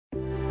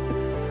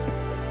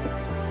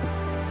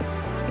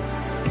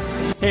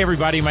Hey,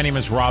 everybody, my name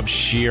is Rob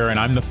Scheer, and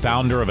I'm the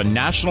founder of a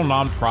national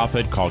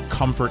nonprofit called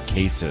Comfort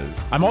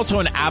Cases. I'm also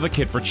an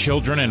advocate for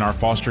children in our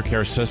foster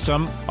care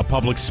system, a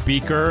public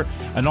speaker,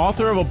 an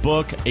author of a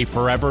book, A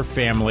Forever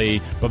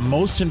Family, but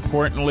most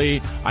importantly,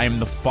 I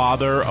am the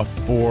father of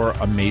 4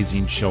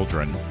 amazing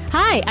children.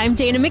 Hi, I'm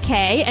Dana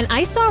McKay, and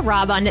I saw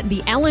Rob on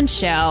The Ellen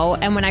Show,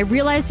 and when I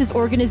realized his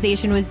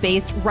organization was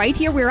based right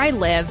here where I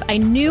live, I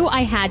knew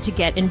I had to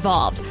get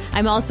involved.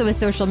 I'm also a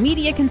social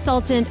media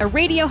consultant, a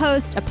radio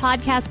host, a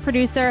podcast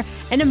producer,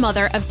 and a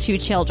mother of 2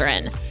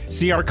 children.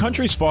 See, our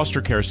country's foster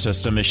care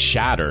system is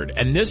shattered,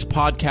 and this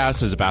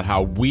podcast is about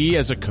how we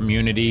as a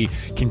community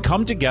can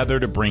come together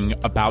to bring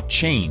about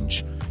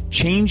change,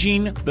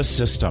 changing the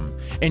system,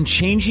 and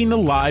changing the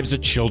lives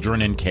of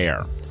children in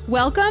care.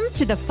 Welcome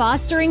to the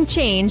Fostering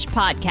Change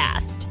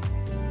podcast.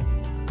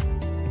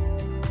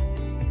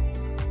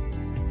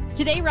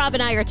 Today, Rob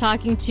and I are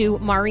talking to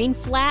Maureen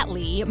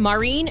Flatley.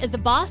 Maureen is a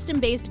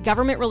Boston-based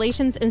government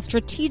relations and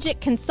strategic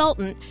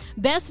consultant,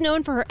 best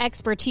known for her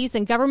expertise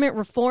in government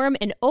reform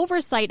and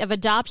oversight of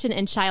adoption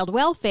and child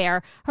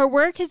welfare. Her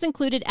work has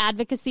included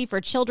advocacy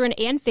for children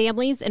and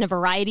families in a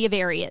variety of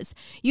areas.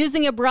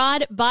 Using a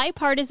broad,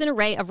 bipartisan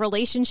array of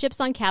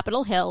relationships on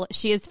Capitol Hill,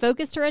 she has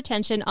focused her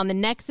attention on the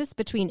nexus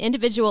between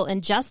individual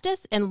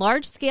injustice and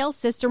large-scale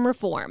system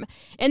reform.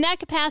 In that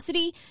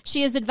capacity,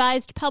 she has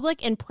advised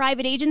public and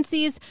private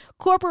agencies,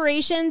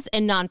 corporations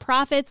and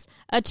nonprofits,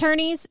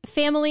 attorneys,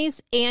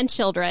 families, and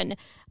children.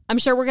 I'm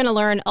sure we're going to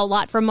learn a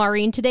lot from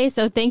Maureen today,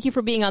 so thank you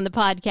for being on the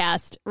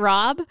podcast.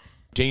 Rob?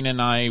 Dana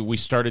and I, we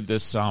started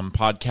this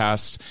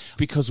podcast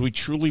because we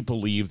truly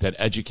believe that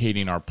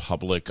educating our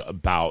public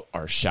about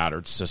our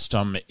shattered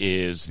system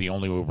is the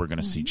only way we're going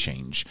to see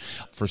change.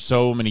 For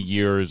so many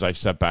years, I've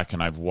sat back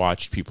and I've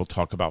watched people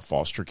talk about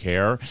foster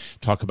care,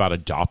 talk about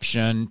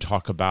adoption,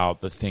 talk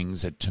about the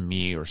things that to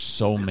me are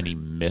so many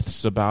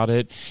myths about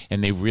it,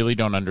 and they really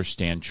don't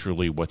understand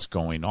truly what's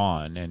going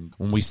on. And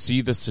when we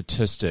see the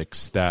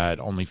statistics that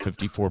only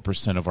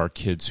 54% of our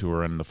kids who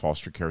are in the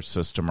foster care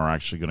system are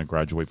actually going to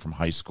graduate from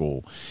high school,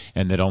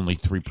 and that only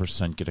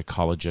 3% get a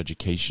college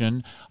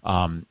education,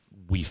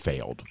 we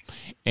failed.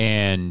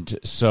 And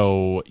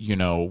so,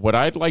 what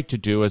I'd like to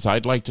do is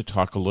I'd like to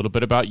talk a little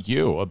bit about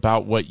you,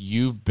 about what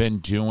you've been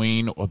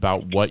doing,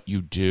 about what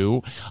you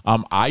do.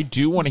 I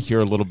do want to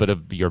hear a little bit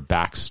of your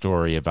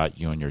backstory about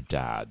you and your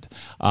dad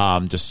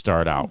to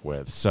start out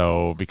with.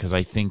 So, because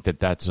I think that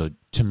that's,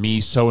 to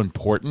me, so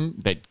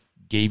important that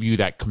gave you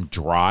that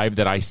drive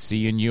that I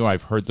see in you.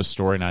 I've heard the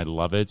story and I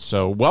love it.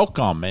 So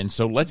welcome. And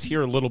so let's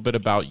hear a little bit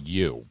about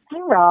you. Hey,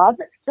 Rob.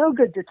 So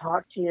good to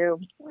talk to you.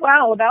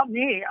 Well, about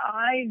me,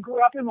 I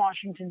grew up in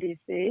Washington,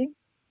 D.C.,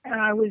 and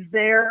I was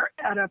there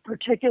at a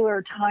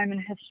particular time in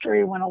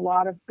history when a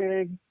lot of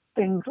big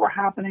things were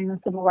happening. The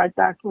Civil Rights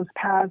Act was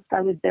passed.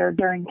 I was there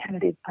during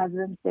Kennedy's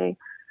presidency.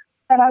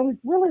 And I was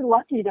really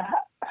lucky to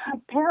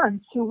have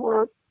parents who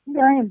were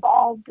very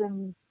involved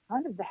in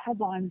kind of the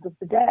headlines of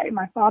the day.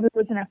 My father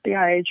was an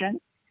FBI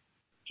agent.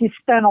 He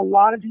spent a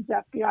lot of his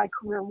FBI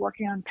career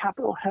working on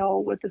Capitol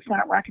Hill with the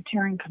Senate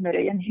Racketeering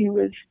Committee, and he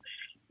was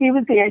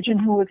the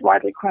agent who was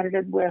widely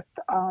credited with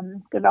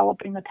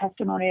developing the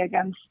testimony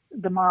against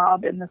the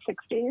mob in the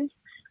 60s,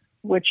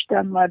 which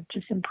then led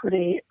to some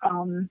pretty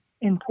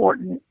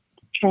important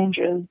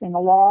changes in the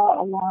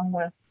law, along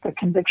with the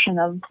conviction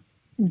of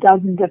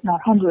dozens, if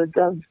not hundreds,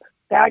 of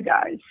bad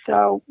guys.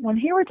 So when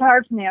he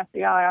retired from the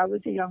FBI, I was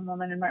a young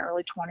woman in my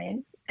early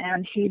 20s,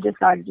 and he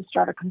decided to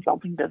start a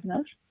consulting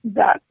business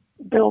that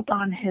built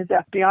on his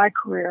FBI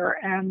career.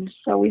 And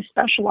so we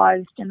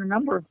specialized in a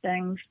number of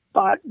things,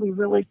 but we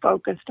really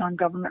focused on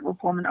government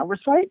reform and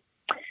oversight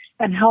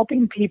and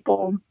helping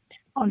people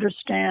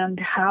understand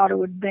how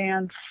to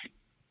advance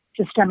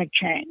systemic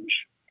change.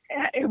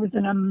 It was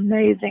an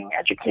amazing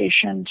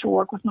education to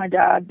work with my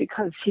dad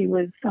because he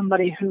was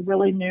somebody who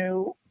really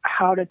knew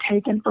how to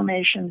take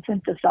information,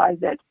 synthesize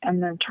it,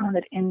 and then turn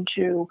it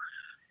into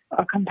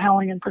a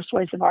compelling and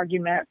persuasive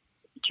argument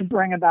to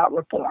bring about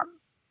reform.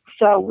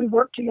 So we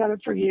worked together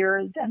for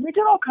years, and we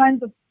did all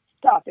kinds of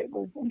stuff. It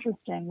was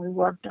interesting. We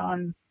worked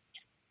on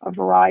a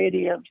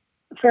variety of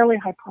fairly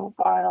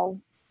high-profile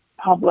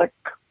public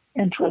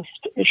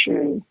interest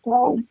issues.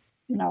 So,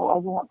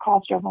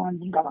 cost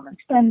overruns in government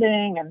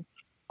spending, and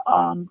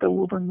the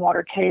Woburn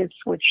Water case,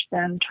 which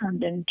then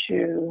turned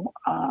into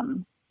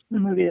the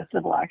movie The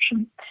Civil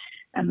Action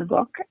and the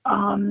book.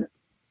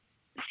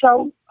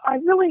 So I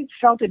really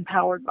felt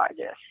empowered by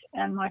this.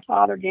 And my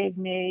father gave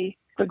me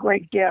the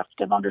great gift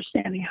of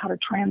understanding how to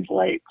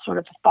translate sort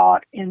of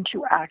thought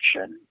into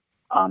action.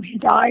 He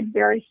died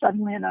very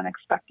suddenly and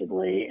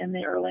unexpectedly in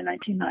the early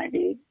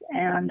 1990s.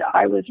 And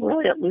I was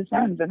really at loose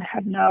ends and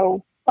had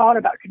no thought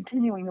about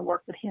continuing the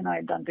work that he and I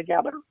had done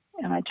together.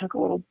 And I took a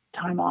little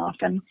time off.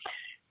 And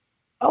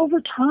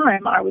over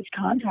time, I was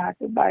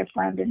contacted by a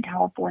friend in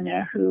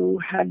California who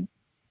had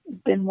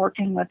been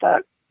working with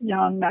a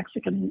young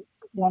Mexican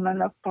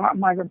woman, a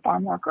migrant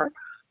farm worker.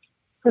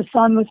 Her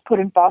son was put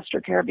in foster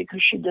care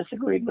because she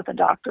disagreed with a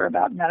doctor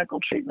about medical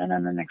treatment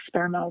and an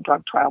experimental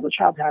drug trial. The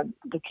child had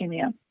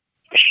leukemia.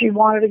 She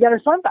wanted to get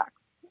her son back.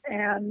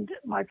 And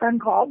my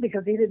friend called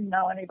because he didn't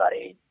know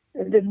anybody,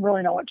 didn't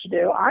really know what to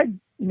do. I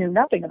knew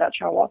nothing about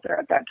child welfare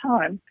at that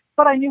time,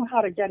 but I knew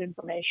how to get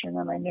information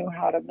and I knew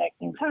how to make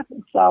things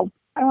happen. So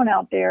I went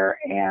out there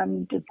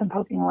and did some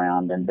poking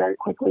around, and very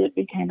quickly it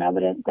became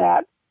evident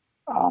that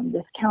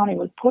this county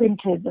was putting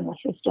kids in the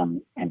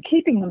system and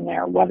keeping them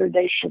there, whether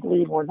they should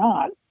leave or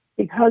not,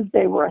 because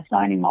they were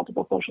assigning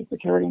multiple Social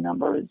Security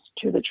numbers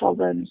to the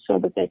children so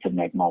that they could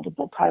make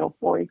multiple Title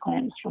 40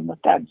 claims from the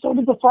Fed. So it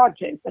was a fraud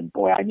case, and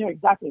boy, I knew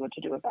exactly what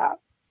to do with that.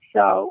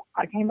 So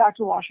I came back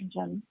to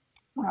Washington,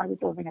 where I was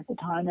living at the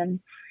time, and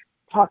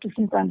talked to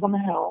some friends on the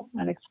Hill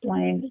and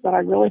explained that I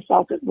really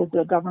felt it was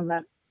a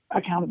government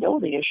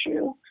accountability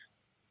issue.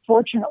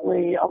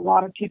 Fortunately, a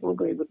lot of people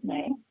agreed with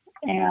me.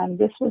 And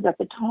this was at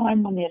the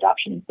time when the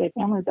Adoption and Safe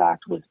Families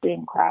Act was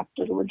being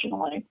crafted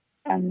originally.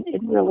 And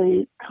it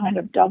really kind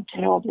of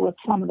dovetailed with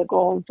some of the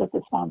goals that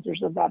the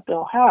sponsors of that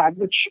bill had,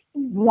 which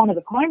one of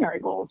the primary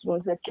goals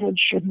was that kids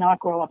should not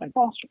grow up in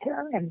foster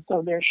care. And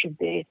so there should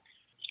be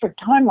strict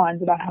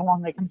timelines about how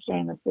long they can stay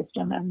in the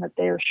system, and that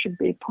there should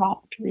be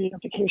prompt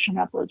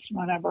reunification efforts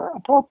whenever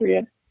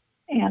appropriate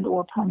and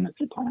or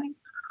permanency planning.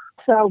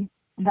 So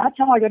that's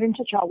how I got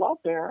into child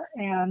welfare.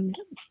 And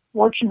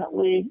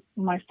fortunately,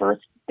 my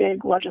first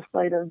big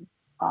legislative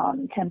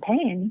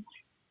campaign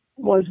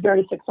was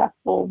very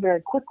successful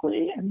very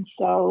quickly. And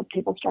so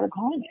people started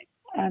calling me.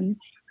 And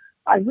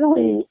I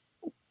really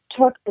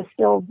took the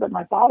skills that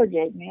my father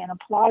gave me and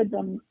applied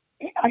them,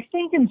 I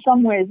think in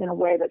some ways in a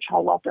way that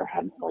child welfare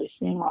hadn't really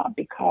seen, Rob,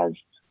 because,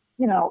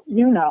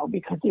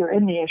 because you're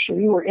in the issue,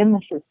 you were in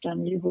the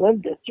system, you've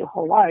lived this your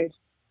whole life.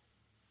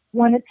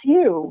 When it's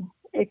you,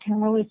 it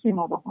can really seem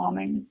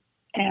overwhelming.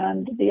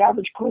 And the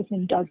average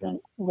person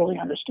doesn't really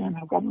understand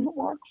how government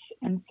works.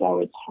 And so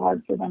it's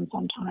hard for them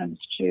sometimes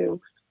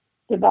to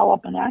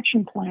develop an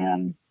action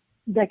plan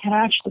that can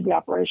actually be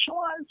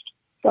operationalized.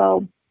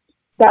 So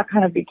that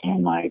kind of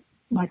became my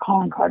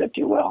calling card, if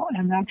you will.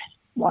 And that's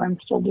what I'm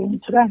still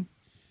doing today.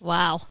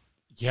 Wow.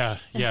 Yeah.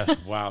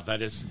 Wow.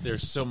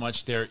 There's so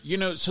much there.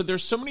 So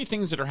there's so many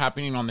things that are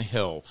happening on the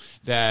Hill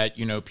that,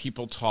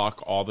 people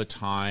talk all the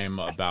time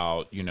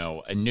about,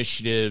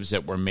 initiatives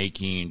that we're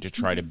making to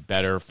try to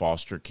better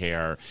foster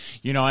care,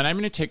 and I'm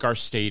going to take our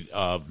state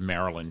of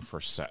Maryland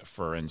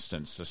for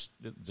instance,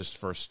 this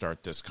first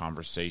start this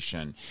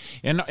conversation.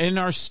 In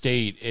our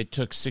state, it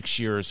took 6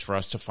 years for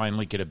us to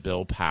finally get a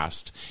bill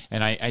passed.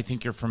 And I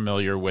think you're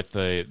familiar with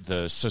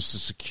the Social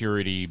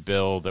Security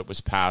bill that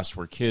was passed,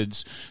 where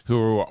kids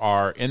who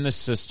are in the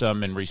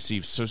system and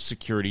receive Social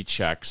Security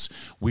checks,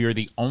 we are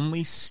the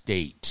only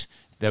state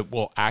that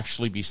will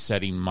actually be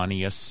setting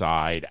money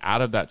aside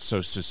out of that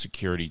Social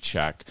Security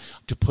check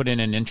to put in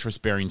an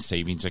interest-bearing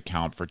savings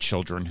account for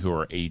children who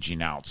are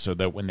aging out, so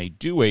that when they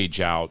do age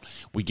out,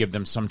 we give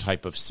them some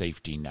type of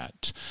safety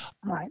net.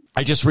 Right.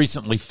 I just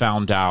recently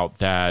found out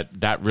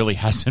that really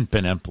hasn't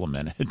been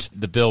implemented.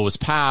 The bill was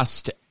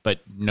passed,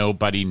 but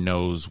nobody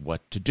knows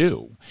what to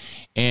do.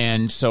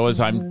 And so as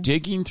I'm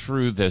digging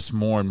through this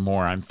more and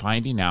more, I'm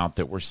finding out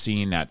that we're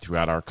seeing that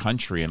throughout our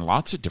country in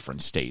lots of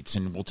different states.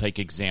 And we'll take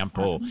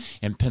example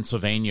in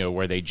Pennsylvania,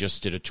 where they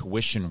just did a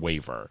tuition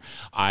waiver.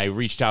 I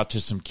reached out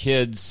to some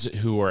kids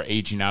who are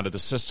aging out of the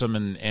system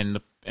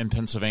in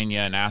Pennsylvania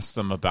and asked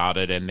them about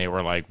it, and they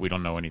were like, we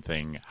don't know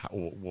anything.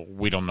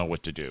 We don't know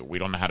what to do. We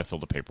don't know how to fill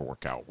the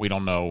paperwork out. We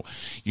don't know,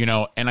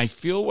 and I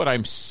feel what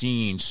I'm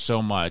seeing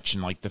so much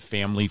in like the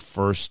Family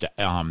First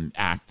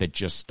Act that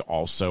just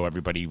also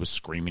everybody was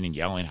screaming and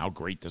yelling how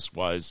great this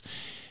was.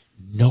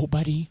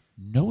 Nobody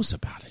knows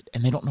about it,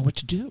 and they don't know what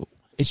to do.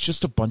 It's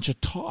just a bunch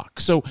of talk.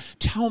 So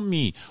tell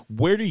me,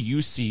 where do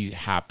you see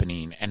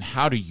happening, and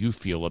how do you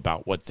feel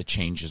about what the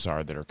changes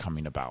are that are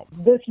coming about?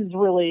 This is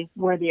really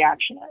where the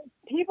action is.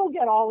 People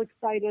get all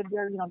excited.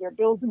 There are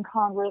bills in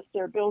Congress,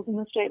 there are bills in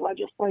the state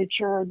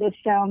legislature. This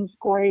sounds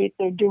great.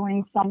 They're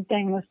doing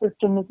something. The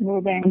system is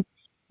moving.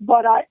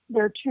 But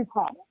there are two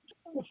problems.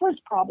 The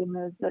first problem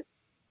is that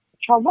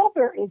child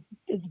welfare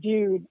is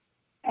viewed,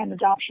 and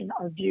adoption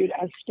are viewed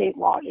as state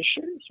law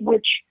issues,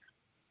 which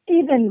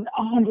even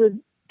 100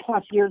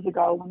 plus years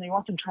ago, when the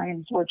orphan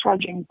trains were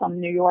trudging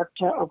from New York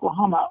to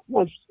Oklahoma,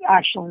 was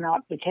actually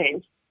not the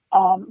case.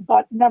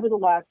 But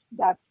nevertheless,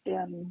 that's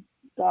been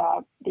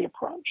the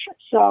approach.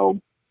 So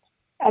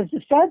as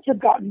the feds have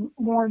gotten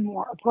more and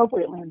more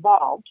appropriately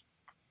involved,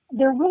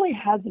 there really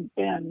hasn't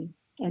been,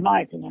 in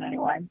my opinion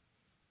anyway,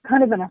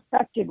 kind of an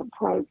effective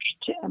approach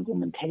to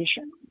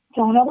implementation.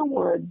 So in other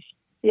words,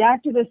 the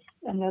activists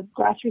and the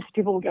grassroots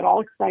people will get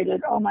all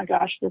excited. Oh my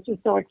gosh, this is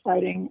so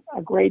exciting,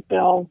 a great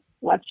bill,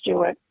 let's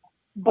do it.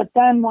 But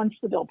then once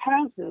the bill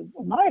passes,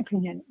 in my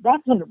opinion,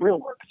 that's when the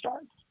real work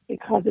starts,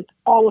 because it's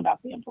all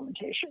about the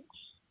implementation.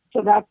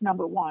 So that's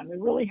number one. We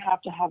really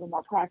have to have a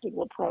more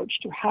practical approach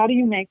to how do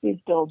you make these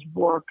bills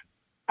work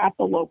at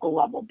the local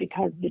level,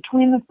 because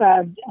between the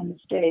feds and the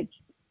states,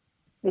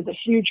 there's a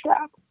huge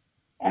gap.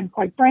 And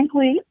quite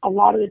frankly, a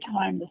lot of the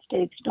time the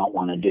states don't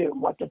want to do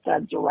what the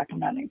feds are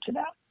recommending to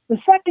them. The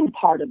second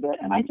part of it,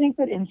 and I think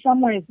that in some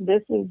ways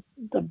this is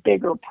the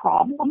bigger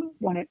problem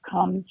when it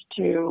comes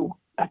to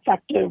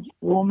effective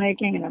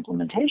rulemaking and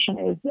implementation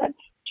is that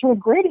to a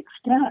great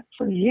extent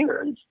for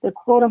years, the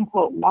quote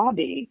unquote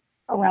lobby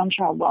around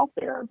child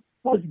welfare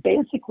was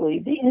basically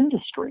the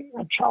industry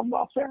of child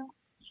welfare.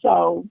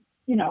 So,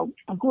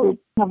 a group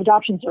of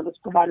adoption service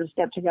providers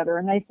get together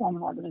and they form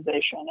an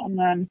organization. And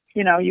then,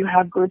 you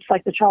have groups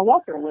like the Child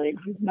Welfare League,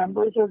 whose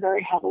members are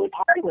very heavily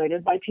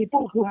populated by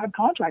people who have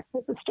contracts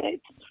with the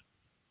states.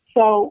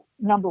 So,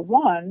 number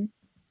one,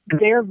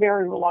 they're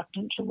very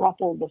reluctant to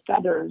ruffle the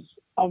feathers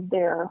of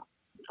their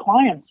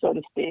clients, so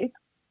to speak.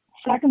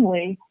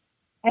 Secondly,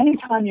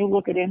 anytime you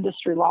look at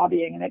industry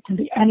lobbying, and it can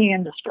be any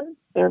industry,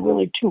 there are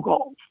really two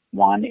goals.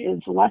 One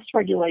is less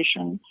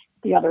regulation,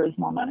 the other is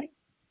more money.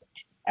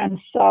 And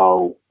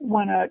so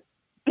when a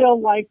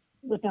bill like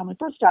the Family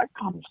First Act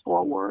comes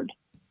forward,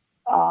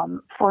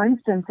 for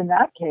instance, in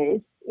that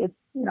case, it's,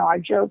 I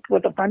joked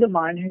with a friend of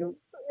mine who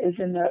is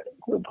in the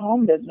group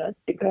home business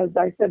because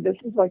I said, this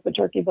is like the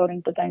turkey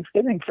voting for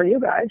Thanksgiving for you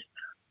guys,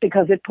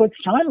 because it puts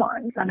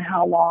timelines on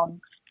how long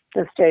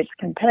the states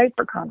can pay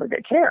for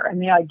congregate care.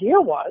 And the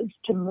idea was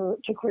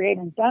to create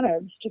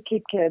incentives to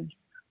keep kids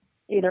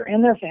either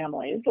in their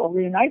families or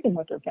reunite them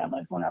with their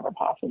families whenever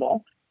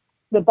possible.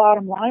 The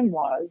bottom line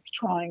was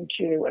trying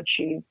to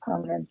achieve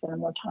permanence in a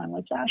more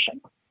timely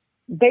fashion.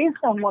 Based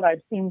on what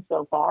I've seen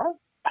so far,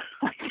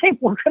 I think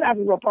we're going to have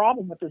a real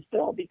problem with this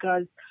bill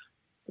because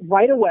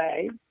right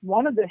away,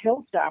 one of the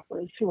Hill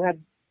staffers who had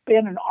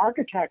been an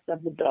architect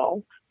of the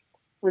bill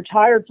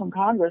retired from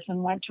Congress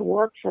and went to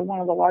work for one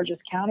of the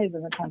largest counties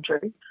in the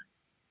country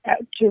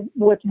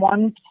with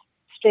one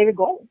stated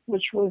goal,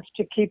 which was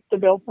to keep the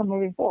bill from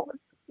moving forward.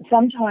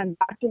 Sometimes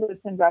activists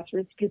and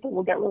grassroots people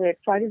will get really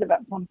excited about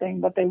something,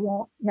 but they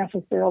won't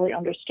necessarily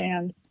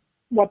understand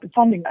what the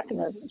funding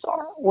mechanisms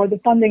are, or the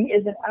funding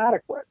isn't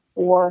adequate,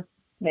 or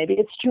maybe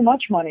it's too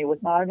much money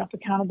with not enough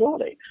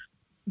accountability.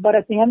 But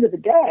at the end of the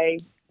day,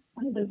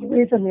 there's a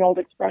reason the old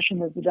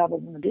expression is the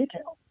devil's in the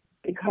details,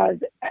 because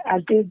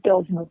as these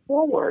bills move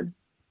forward,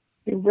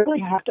 you really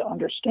have to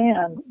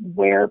understand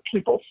where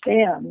people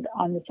stand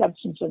on the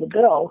substance of the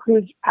bill,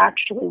 who's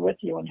actually with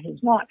you and who's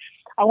not.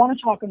 I want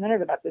to talk a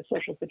minute about the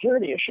Social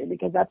Security issue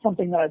because that's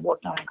something that I've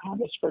worked on in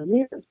Congress for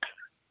years.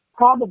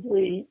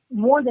 Probably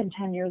more than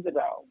 10 years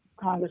ago,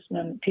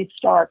 Congressman Pete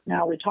Stark,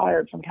 now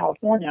retired from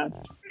California,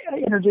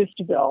 introduced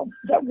a bill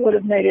that would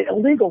have made it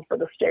illegal for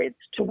the states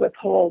to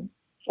withhold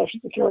Social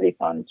Security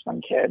funds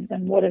from kids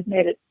and would have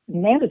made it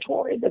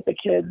mandatory that the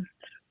kids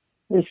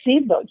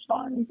receive those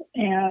funds.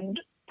 And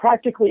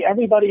practically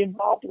everybody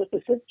involved with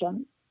the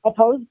system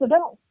opposed the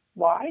bill.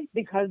 Why?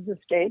 Because the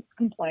states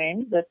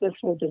complained that this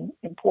was an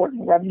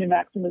important revenue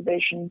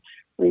maximization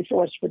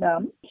resource for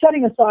them.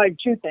 Setting aside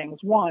two things.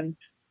 One,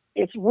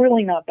 it's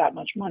really not that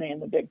much money in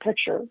the big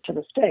picture to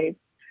the states.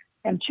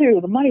 And two,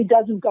 the money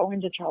doesn't go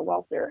into child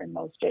welfare in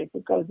most states.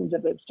 It goes into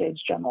the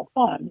state's general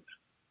fund.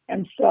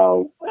 And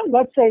so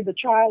let's say the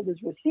child is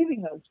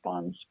receiving those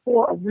funds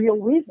for a real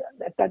reason,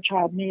 that that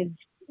child needs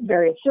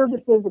various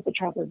services, that the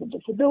child has a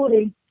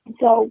disability.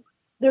 So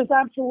there's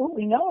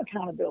absolutely no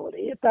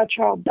accountability if that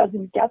child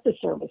doesn't get the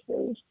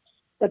services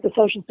that the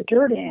Social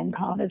Security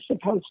income is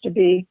supposed to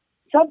be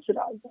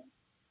subsidizing.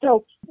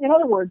 So, in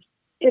other words,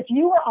 if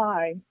you or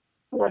I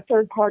were a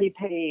third-party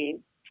payee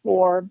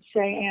for,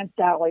 say, Aunt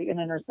Sally in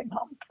a nursing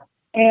home,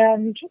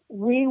 and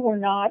we were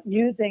not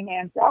using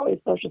Aunt Sally's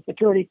Social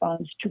Security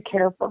funds to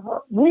care for her,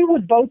 we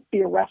would both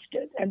be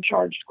arrested and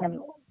charged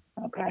criminally,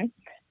 okay?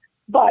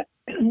 But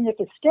if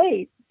a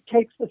state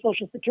takes the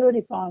Social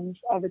Security funds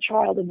of a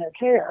child in their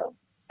care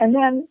and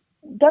then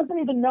doesn't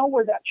even know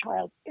where that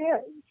child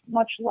is,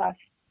 much less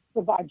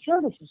provide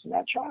services to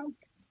that child,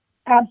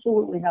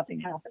 absolutely nothing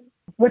happens.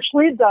 Which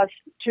leads us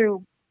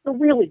to the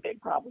really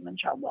big problem in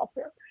child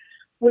welfare,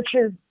 which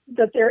is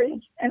that there is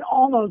an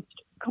almost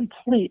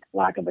complete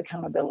lack of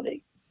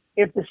accountability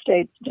if the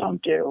states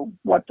don't do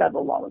what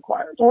federal law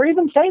requires, or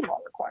even state law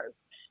requires.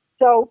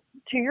 So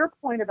to your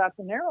point about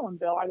the Maryland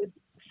bill, I was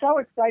so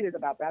excited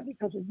about that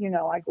because, as you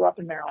know, I grew up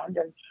in Maryland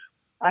and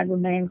I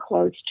remain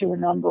close to a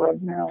number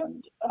of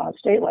Maryland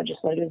state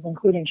legislators,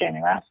 including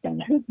Jamie Raskin,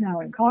 who's now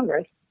in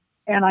Congress.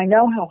 And I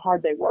know how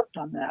hard they worked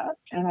on that.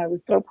 And I was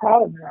so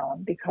proud of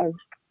Maryland because,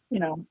 you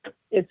know,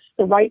 it's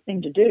the right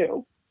thing to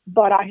do.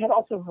 But I had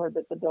also heard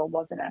that the bill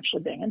wasn't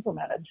actually being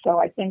implemented. So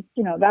I think,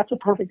 you know, that's a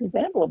perfect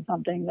example of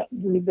something that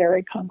we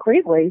very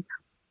concretely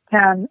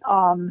can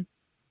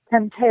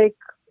take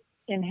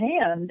in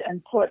hand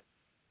and put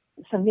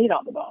some meat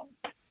on the bone.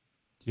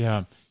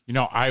 Yeah. You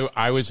know,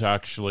 I was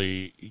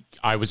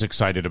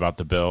excited about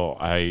the bill.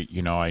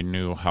 I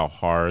knew how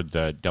hard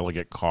the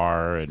Delegate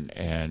Carr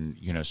and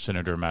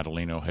Senator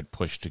Madaleno had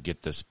pushed to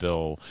get this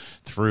bill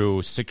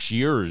through. 6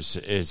 years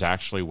is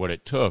actually what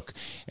it took.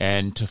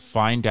 And to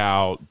find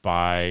out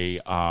by,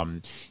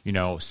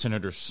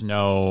 Senator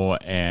Snowe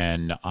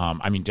and,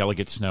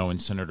 Delegate Snowe and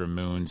Senator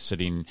Moon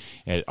sitting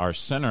at our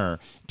center,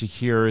 to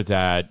hear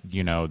that,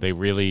 they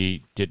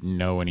really didn't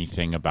know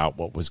anything about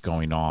what was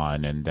going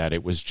on and that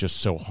it was just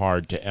so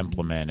hard to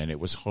implement, and it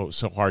was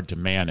so hard to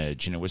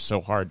manage, and it was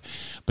so hard.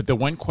 But the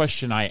one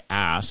question I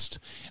asked,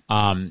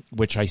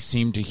 which I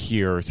seem to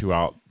hear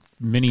throughout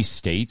many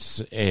states,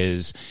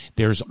 is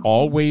there's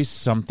always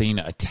something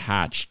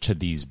attached to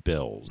these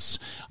bills.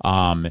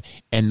 And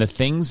the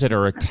things that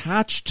are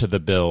attached to the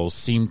bills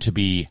seem to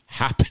be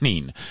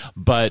happening.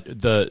 But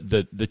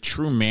the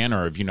true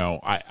manner of,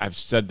 I've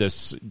said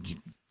this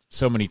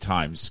so many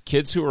times,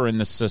 kids who are in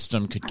the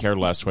system could care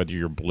less whether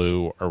you're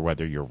blue or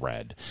whether you're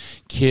red.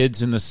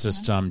 Kids in the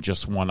system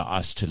just want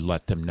us to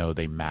let them know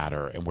they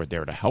matter and we're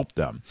there to help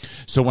them.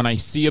 So when I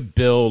see a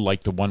bill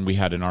like the one we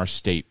had in our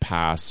state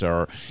pass,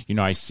 or,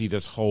 I see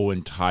this whole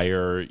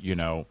entire,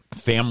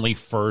 Family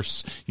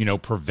First,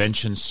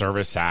 Prevention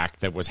Service Act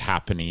that was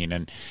happening.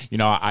 And,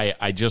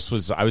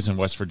 I was in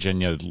West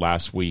Virginia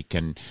last week,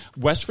 and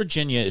West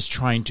Virginia is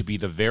trying to be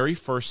the very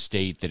first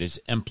state that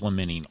is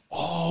implementing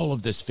all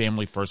of this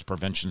Family First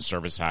Prevention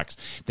Service Acts.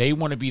 They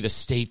want to be the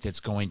state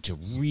that's going to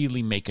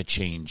really make a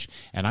change.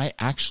 And I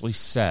actually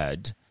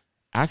said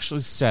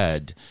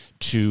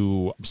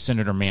to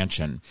Senator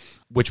Manchin,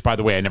 which, by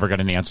the way, I never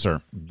got an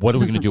answer, what are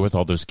we going to do with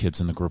all those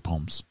kids in the group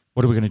homes?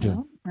 What are we going to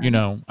do?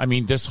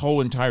 This whole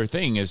entire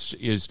thing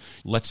is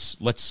let's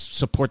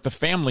support the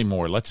family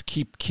more. Let's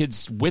keep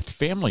kids with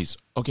families.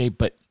 Okay,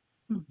 but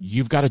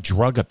you've got a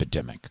drug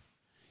epidemic.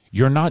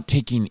 You're not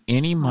taking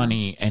any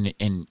money and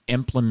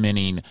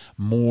implementing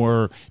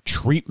more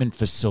treatment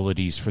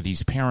facilities for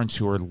these parents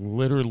who are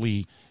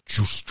literally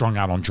strung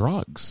out on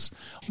drugs.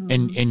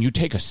 Mm-hmm. And you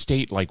take a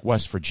state like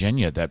West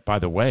Virginia that, by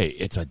the way,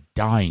 it's a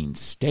dying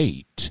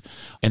state.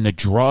 And the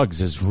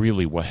drugs is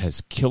really what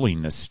has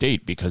killing the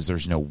state because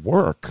there's no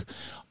work.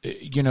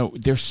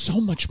 There's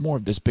so much more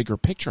of this bigger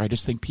picture. I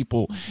just think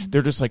people,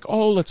 they're just like,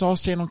 oh, let's all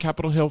stand on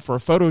Capitol Hill for a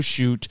photo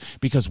shoot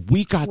because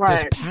we got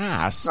this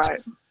passed.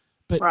 Right.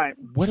 But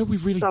what are we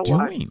really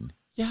doing?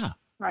 Yeah.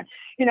 Right.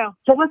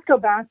 So let's go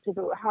back to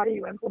how do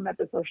you implement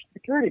the Social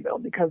Security bill,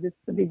 because it's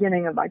the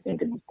beginning of, I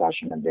think, a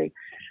discussion of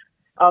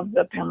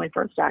the Family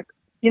First Act.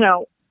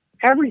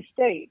 Every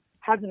state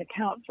has an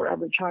account for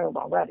every child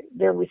already.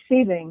 They're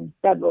receiving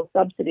federal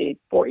subsidy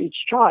for each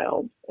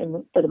child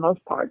for the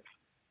most part.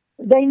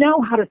 They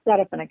know how to set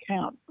up an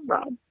account,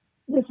 Rob.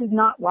 This is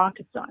not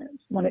rocket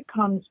science when it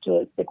comes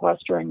to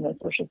sequestering the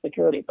Social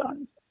Security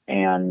funds.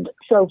 And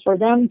so for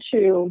them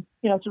to,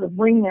 sort of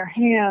wring their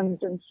hands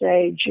and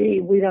say,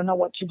 gee, we don't know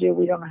what to do,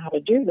 we don't know how to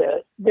do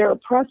this, there are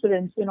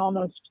precedents in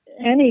almost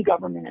any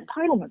government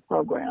entitlement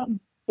program,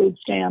 food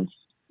stamps,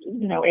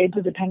 aid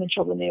to dependent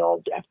children, the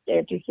old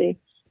FDC.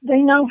 They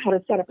know how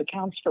to set up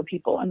accounts for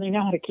people, and they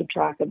know how to keep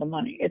track of the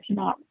money. As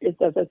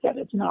I said,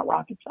 it's not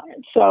rocket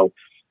science. So,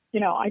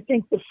 I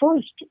think the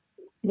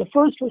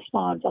first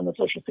response on the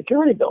Social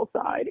Security bill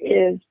side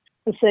is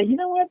to say, you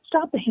know what,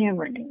 stop the hand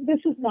wringing. This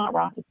is not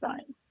rocket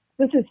science.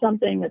 This is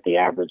something that the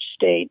average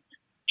state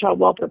child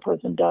welfare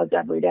person does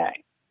every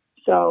day.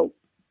 So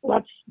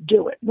let's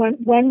do it.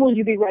 When will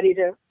you be ready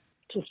to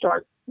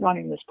start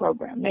running this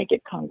program? Make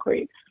it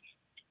concrete.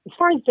 As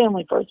far as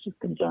Family First is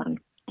concerned,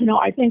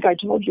 I think I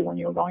told you when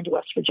you were going to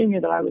West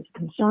Virginia that I was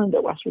concerned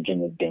that West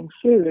Virginia is being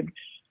sued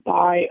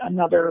by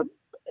another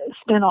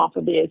spinoff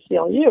of the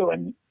ACLU.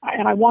 And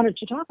I wanted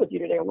to talk with you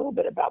today a little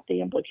bit about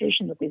the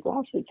implication that these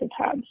lawsuits have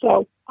had.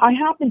 So I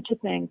happen to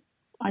think,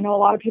 I know a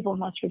lot of people in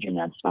West Virginia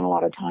have spent a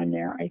lot of time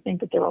there. I think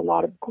that there are a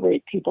lot of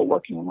great people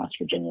working in West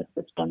Virginia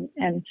system.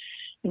 And,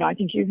 I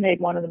think you've made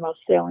one of the most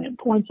salient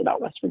points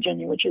about West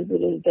Virginia, which is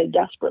it is a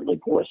desperately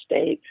poor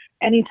state.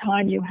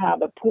 Anytime you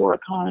have a poor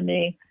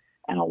economy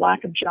and a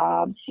lack of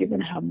jobs, you're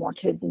going to have more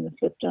kids in the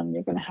system.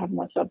 You're going to have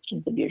more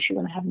substance abuse. You're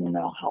going to have more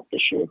mental health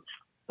issues.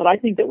 But I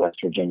think that West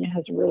Virginia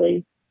has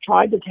really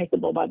tried to take the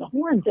bull by the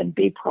horns and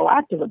be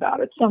proactive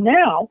about it. So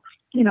now,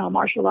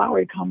 Marcia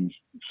Lowry comes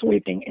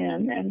sweeping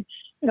in, and,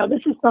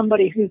 this is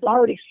somebody who's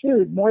already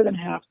sued more than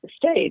half the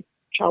state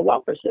child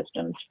welfare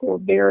systems for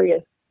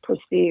various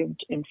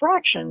perceived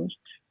infractions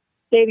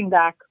dating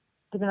back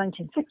to the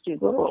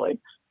 1960s, literally.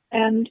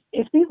 And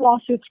if these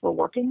lawsuits were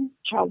working,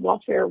 child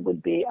welfare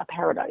would be a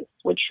paradise,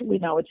 which we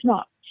know it's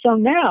not. So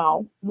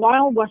now,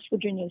 while West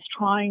Virginia is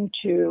trying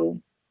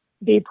to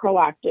be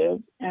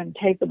proactive and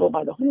take the bull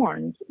by the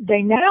horns,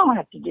 they now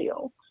have to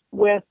deal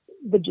with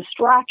the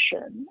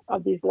distraction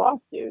of these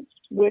lawsuits,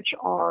 which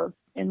are,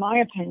 in my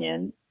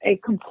opinion, a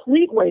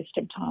complete waste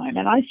of time.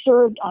 And I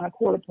served on a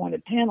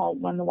court-appointed panel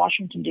when the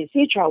Washington,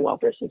 D.C. child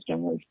welfare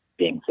system was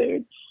being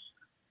sued.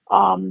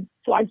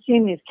 So I've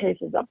seen these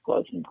cases up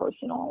close and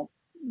personal.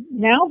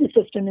 Now the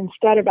system,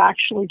 instead of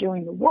actually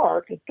doing the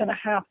work, is going to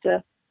have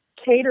to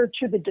cater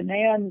to the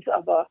demands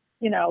of a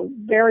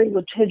very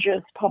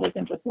litigious public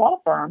interest law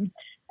firm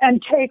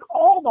and take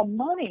all the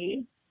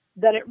money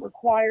that it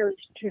requires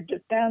to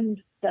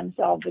defend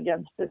themselves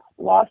against this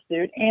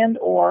lawsuit and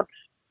or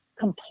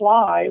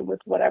comply with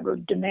whatever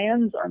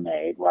demands are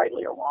made,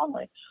 rightly or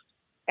wrongly.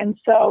 And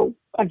so,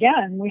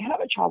 again, we have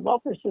a child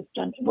welfare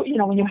system.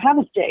 When you have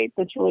a state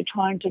that's really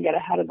trying to get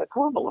ahead of the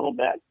curve a little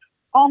bit,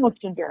 almost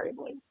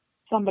invariably,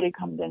 somebody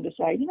comes in to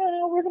say,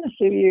 we're going to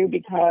sue you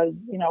because,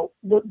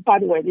 by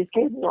the way, these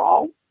cases are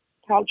all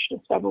couched as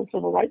federal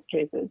civil rights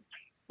cases.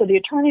 So the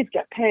attorneys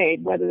get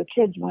paid whether the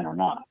kids win or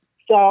not.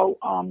 So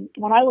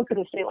when I look at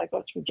a state like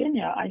West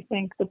Virginia, I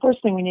think the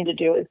first thing we need to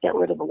do is get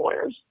rid of the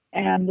lawyers.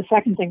 And the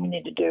second thing we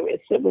need to do is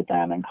sit with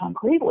them and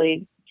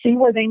concretely see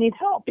where they need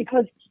help.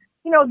 Because,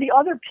 the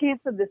other piece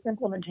of this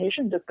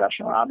implementation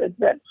discussion, Rob, is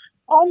that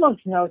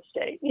almost no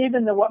state,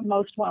 even the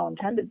most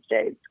well-intended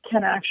states,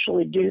 can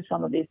actually do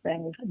some of these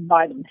things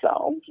by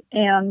themselves.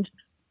 And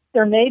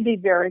there may be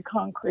very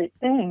concrete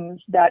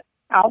things that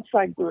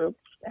outside groups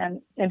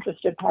and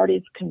interested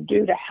parties can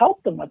do to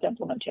help them with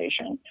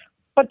implementation,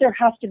 but there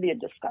has to be a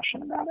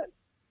discussion about it.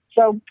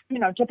 So,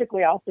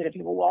 typically I'll say to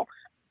people, well,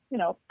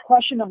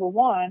 question number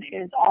one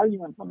is, are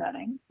you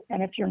implementing?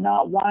 And if you're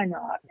not, why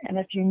not? And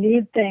if you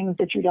need things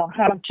that you don't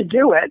have to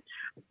do it,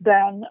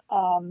 then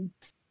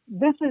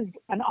this is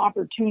an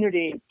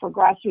opportunity for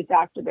grassroots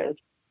activists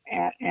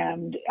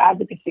and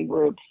advocacy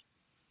groups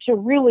to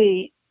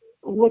really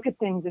look at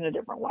things in a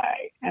different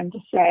way and to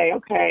say,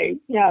 okay,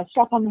 yeah,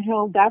 stuff on the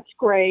Hill, that's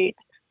great.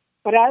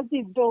 But as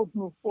these bills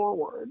move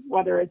forward,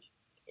 whether it's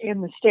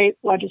in the state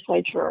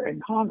legislature or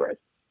in Congress,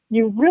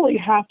 you really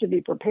have to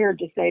be prepared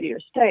to say to your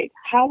state,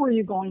 how are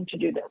you going to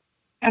do this?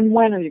 And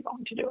when are you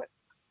going to do it?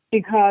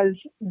 Because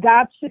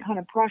that's the kind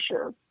of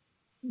pressure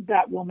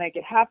that will make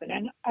it happen.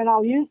 And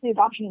I'll use the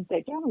Adoption and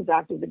Safe Families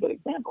Act as a good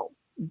example,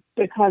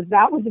 because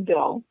that was a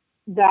bill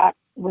that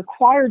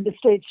required the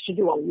states to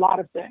do a lot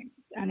of things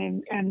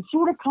and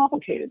sort of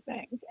complicated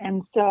things.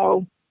 And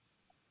so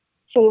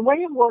the way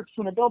it works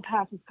when a bill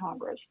passes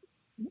Congress,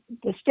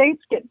 the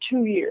states get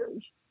 2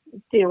 years,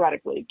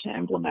 theoretically, to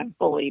implement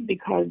fully,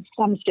 because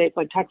some states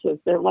like Texas,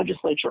 their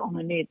legislature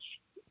only meets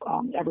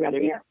every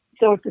other year.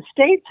 So if the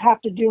states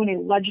have to do any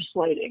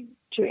legislating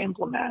to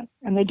implement,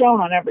 and they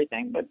don't on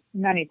everything, but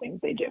many things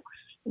they do,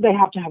 they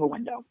have to have a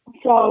window.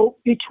 So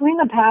between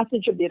the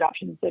passage of the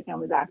Adoption and Safe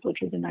Families Act, which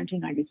was in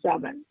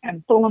 1997,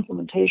 and full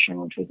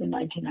implementation, which was in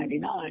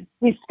 1999,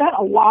 we spent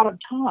a lot of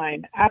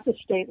time at the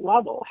state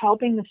level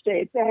helping the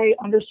states, A,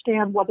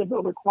 understand what the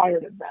bill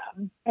required of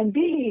them, and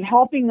B,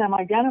 helping them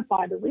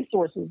identify the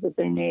resources that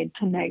they need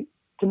to make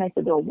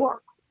the bill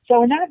work.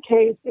 So in that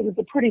case, it was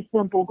a pretty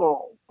simple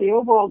goal. The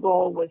overall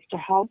goal was to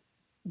help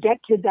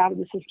get kids out of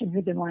the system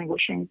who've been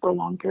languishing for a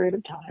long period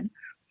of time,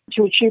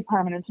 to achieve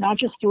permanence, not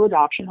just through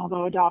adoption,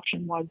 although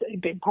adoption was a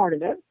big part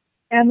of it.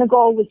 And the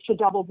goal was to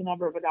double the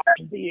number of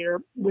adoptions a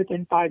year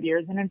within 5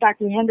 years. And in fact,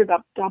 we ended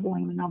up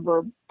doubling the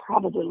number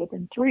probably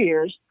within 3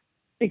 years,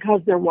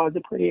 because there was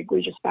a pretty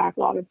egregious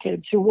backlog of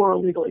kids who were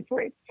illegally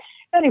free.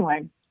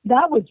 Anyway,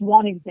 that was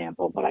one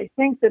example, but I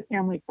think that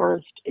Family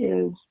First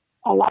is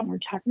a lot more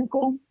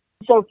technical.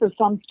 So for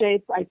some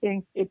states, I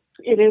think it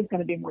is going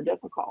to be more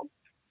difficult.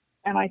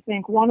 And I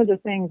think one of the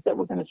things that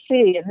we're going to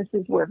see, and this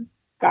is where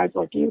guys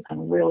like you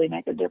can really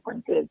make a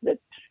difference, is that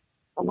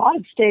a lot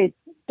of states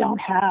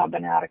don't have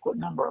an adequate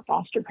number of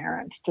foster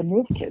parents to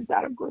move kids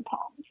out of group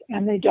homes.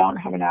 And they don't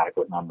have an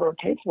adequate number of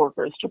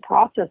caseworkers to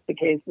process the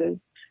cases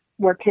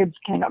where kids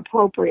can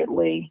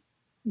appropriately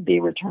be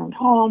returned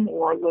home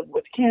or live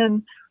with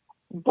kin,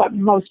 but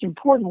most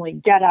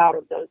importantly, get out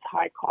of those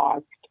high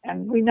cost,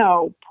 and we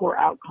know poor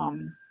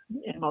outcome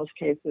in most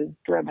cases,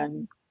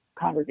 driven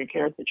congregate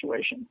care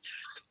situations.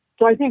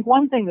 So I think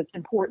one thing that's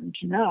important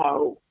to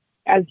know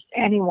as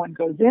anyone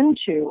goes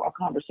into a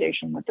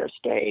conversation with their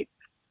state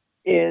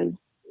is,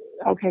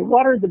 okay,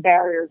 what are the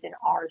barriers in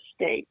our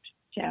state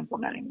to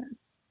implementing this?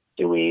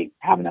 Do we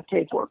have enough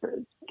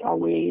caseworkers? Are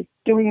we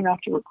doing enough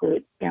to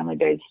recruit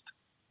family-based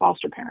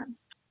foster parents?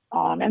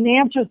 And the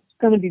answer is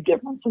going to be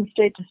different from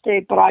state to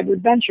state, but I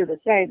would venture to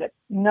say that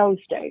no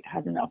state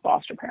has enough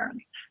foster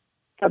parents.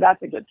 So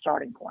that's a good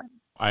starting point.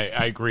 I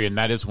agree, and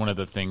that is one of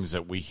the things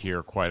that we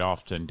hear quite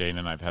often. Dana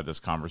and I have had this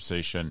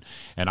conversation,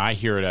 and I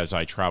hear it as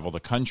I travel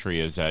the country,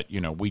 is that,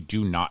 we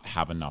do not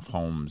have enough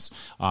homes.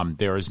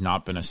 There has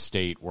not been a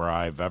state where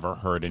I've ever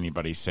heard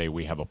anybody say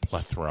we have a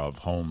plethora of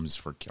homes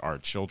for our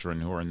children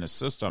who are in this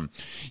system.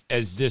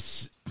 As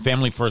this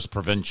Family First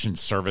Prevention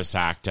Service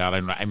Act out,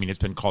 I mean, it's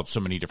been called so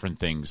many different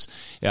things,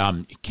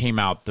 came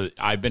out.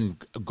 I've been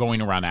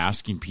going around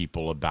asking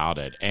people about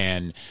it.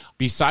 And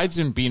besides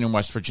them being in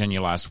West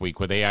Virginia last week,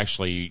 where they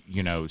actually,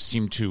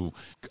 seem to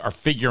are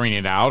figuring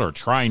it out or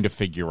trying to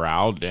figure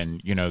out,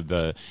 and,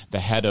 the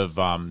head of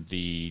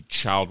the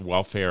child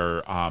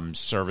welfare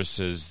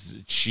services,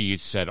 she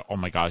said, oh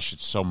my gosh,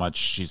 it's so much.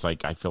 She's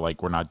like, I feel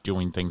like we're not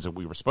doing things that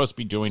we were supposed to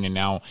be doing. And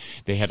now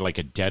they had like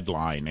a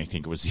deadline. I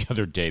think it was the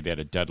other day they had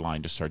a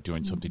deadline to start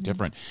doing something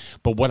different.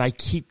 But what I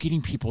keep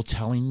getting people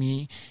telling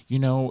me,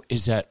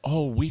 is that,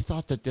 we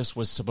thought that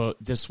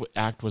this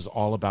act was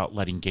all about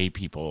letting gay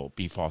people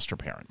be foster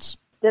parents.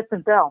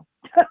 Different bill.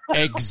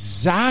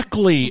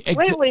 Exactly.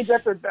 Completely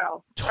different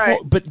bill. Right.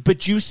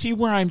 But you see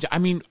where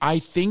I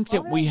think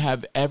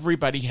that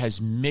everybody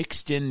has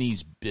mixed in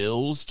these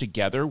bills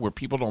together where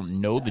people don't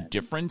know the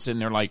difference,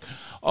 and they're like,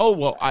 oh,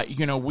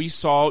 well, we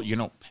saw,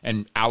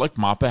 and Alec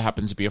Mapa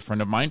happens to be a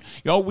friend of mine.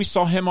 We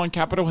saw him on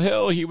Capitol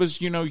Hill. He was,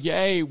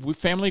 yay, with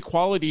family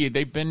equality.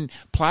 They've been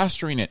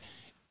plastering it.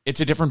 It's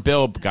a different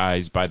bill,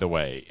 guys, by the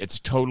way. It's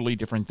a totally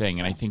different thing.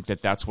 And I think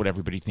that that's what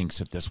everybody thinks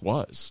that this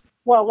was.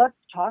 Well, let's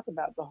talk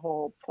about the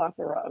whole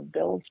plethora of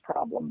bills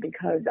problem,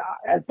 because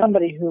as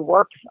somebody who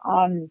works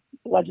on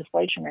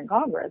legislation in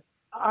Congress,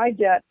 I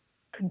get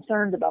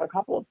concerned about a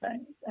couple of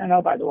things. And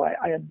oh, by the way,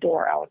 I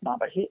adore Alex Mobb,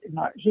 but he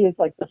is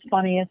like the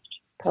funniest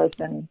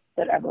person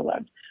that ever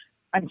lived.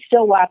 I'm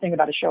still laughing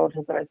about a show of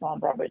his that I saw on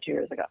Broadway 2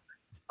 years ago.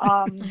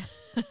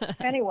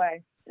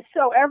 Anyway,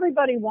 so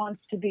everybody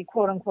wants to be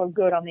quote unquote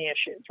good on the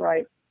issues,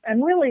 right?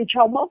 And really,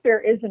 child welfare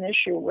is an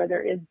issue where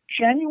there is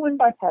genuine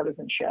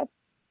bipartisanship.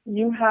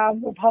 You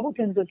have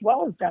Republicans as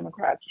well as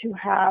Democrats who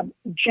have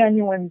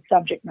genuine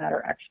subject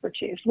matter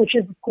expertise, which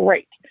is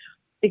great.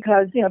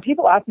 Because,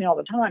 people ask me all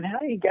the time, how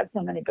do you get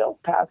so many bills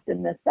passed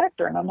in this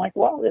sector? And I'm like,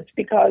 well, it's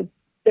because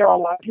there are a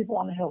lot of people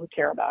on the Hill who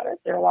care about it.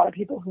 There are a lot of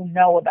people who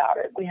know about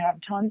it. We have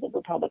tons of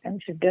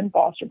Republicans who've been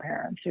foster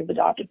parents, who've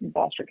adopted from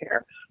foster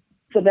care.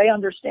 So they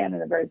understand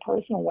in a very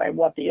personal way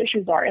what the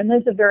issues are. And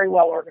there's a very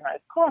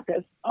well-organized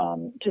caucus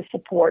to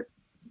support,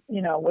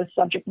 with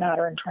subject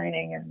matter and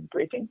training and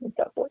briefings and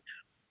so forth.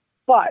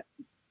 But,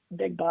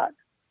 big but.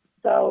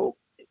 So,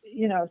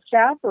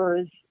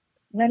 staffers,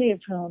 many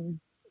of whom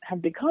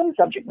have become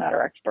subject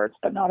matter experts,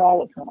 but not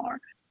all of whom are,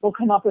 will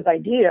come up with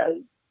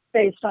ideas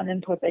based on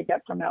input they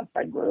get from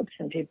outside groups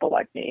and people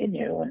like me and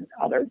you and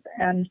others.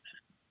 And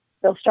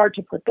they'll start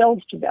to put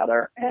bills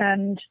together.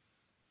 And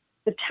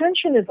the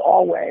tension is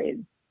always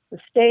the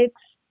states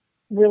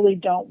really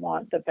don't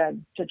want the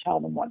feds to tell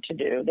them what to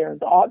do. They're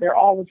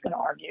always going to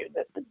argue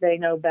that they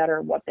know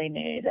better what they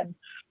need. And,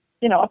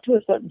 up to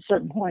a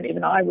certain point,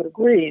 even I would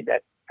agree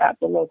that at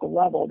the local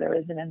level, there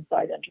is an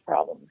insight into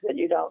problems that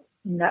you don't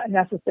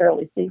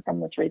necessarily see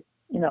from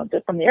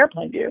from the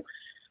airplane view.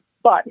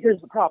 But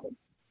here's the problem.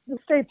 The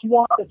states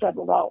want the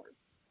federal dollars,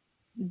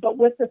 but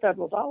with the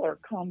federal dollar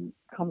comes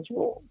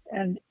rules.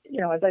 And,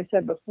 as I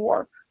said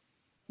before,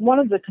 one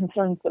of the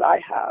concerns that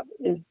I have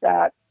is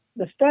that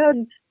the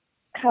feds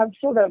have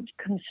sort of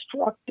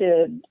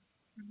constructed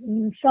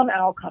some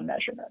outcome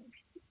measurements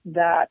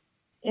that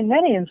in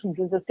many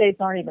instances the states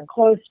aren't even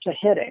close to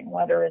hitting,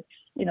 whether it's,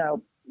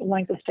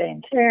 length of stay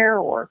in care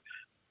or,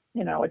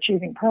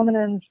 achieving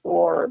permanence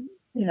or,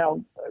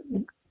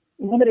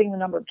 limiting the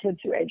number of kids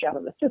who age out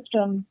of the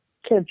system,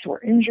 kids who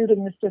are injured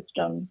in the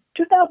system.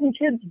 2,000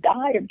 kids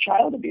die of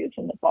child abuse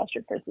in the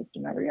foster care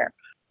system every year.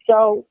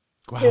 So,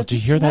 wow, did you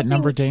hear that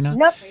number, Dana?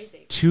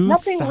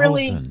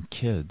 2,000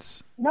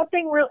 kids.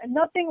 Nothing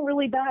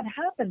really bad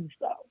happens,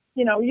 though.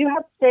 You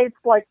have states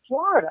like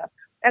Florida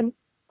and,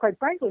 quite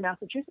frankly,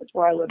 Massachusetts,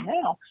 where I live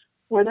now,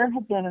 where there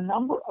have been a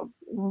number of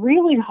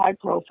really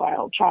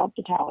high-profile child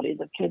fatalities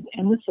of kids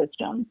in the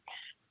system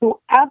who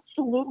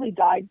absolutely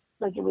died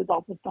as a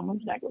result of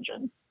someone's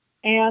negligence,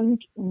 and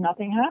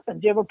nothing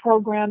happens. You have a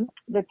program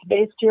that's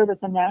based here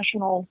that's a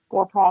national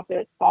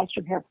for-profit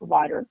foster care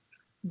provider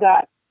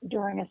that,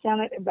 during a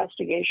Senate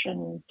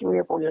investigation 3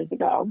 or 4 years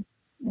ago,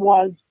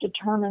 was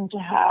determined to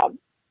have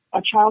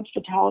a child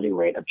fatality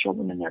rate of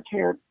children in their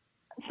care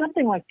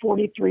something like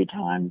 43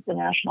 times the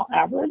national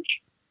average,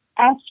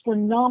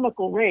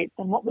 astronomical rates.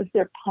 And what was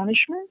their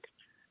punishment?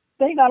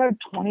 They got a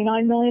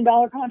 $29 million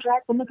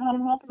contract from the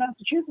Commonwealth of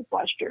Massachusetts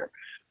last year.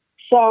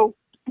 So,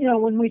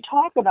 when we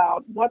talk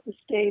about what the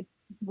states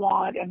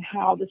want and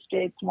how the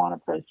states want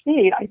to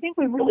proceed, I think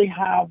we really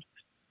have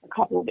a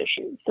couple of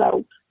issues.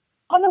 So,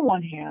 on the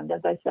one hand,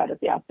 as I said at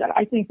the outset,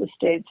 I think the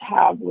states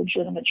have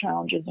legitimate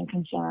challenges and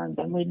concerns,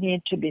 and we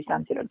need to be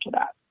sensitive to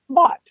that.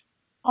 But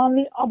on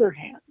the other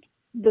hand,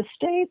 the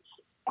states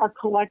are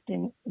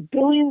collecting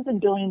billions and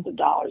billions of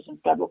dollars in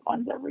federal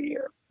funds every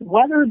year,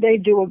 whether they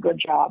do a good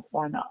job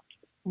or not,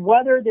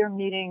 whether they're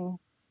meeting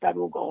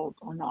federal goals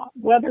or not,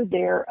 whether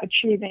they're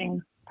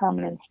achieving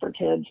permanence for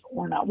kids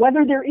or not,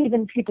 whether they're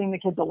even keeping the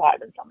kids alive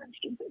in some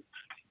instances.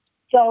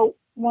 So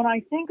when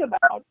I think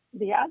about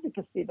the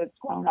advocacy that's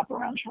grown up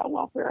around child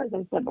welfare, as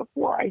I said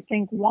before, I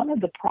think one of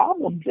the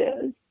problems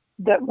is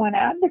that when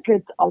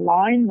advocates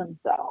align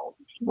themselves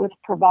with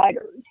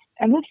providers,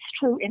 and this is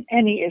true in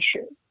any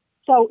issue,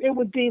 so it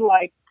would be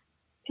like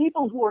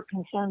people who are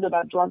concerned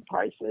about drug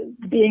prices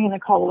being in a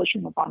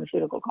coalition with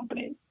pharmaceutical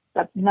companies.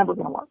 That's never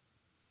going to work.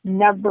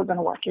 Never going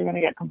to work. You're going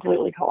to get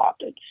completely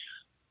co-opted.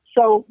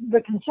 So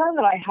the concern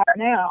that I have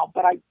now,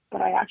 but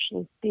I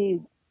actually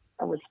see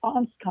a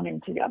response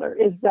coming together,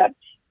 is that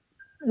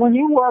when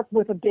you work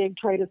with a big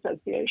trade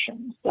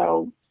association,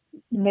 so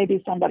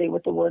maybe somebody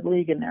with the word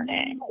league in their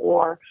name,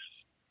 or,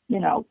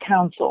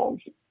 councils,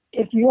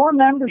 if your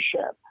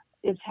membership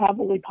is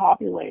heavily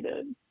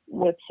populated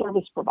with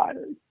service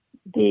providers,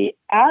 the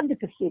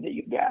advocacy that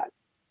you get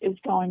is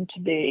going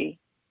to be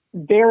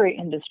very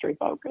industry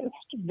focused,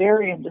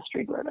 very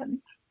industry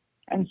driven.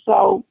 And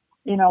so,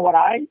 what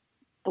I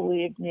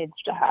believe needs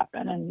to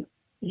happen, and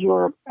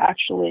you're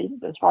actually,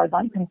 as far as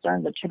I'm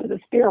concerned, the tip of the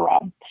spear,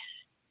 Rob,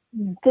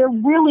 there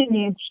really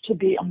needs to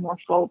be a more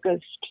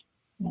focused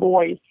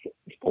voice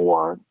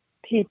for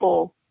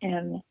people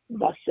in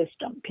the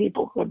system,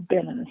 people who have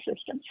been in the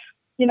system.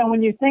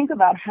 When you think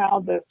about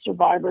how the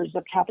survivors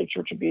of Catholic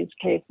Church abuse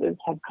cases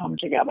have come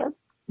together,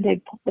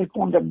 they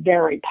formed a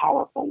very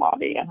powerful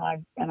lobby,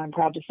 and I'm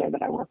proud to say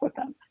that I work with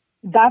them.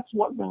 That's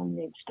what really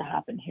needs to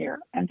happen here.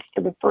 And for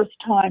the first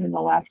time in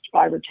the last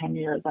 5 or 10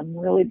 years, I'm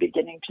really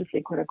beginning to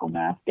see critical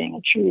mass being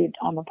achieved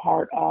on the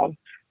part of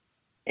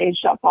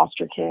aged out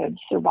foster kids,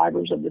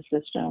 survivors of the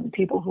system,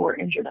 people who are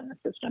injured in the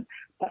system.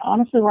 But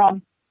honestly,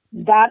 Ron,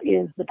 that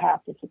is the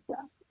path to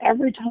success.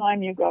 Every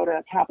time you go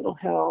to Capitol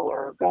Hill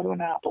or go to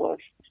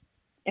Annapolis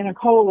in a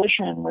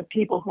coalition with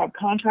people who have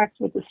contracts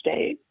with the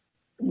state,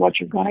 what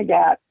you're going to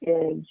get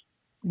is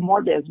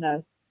more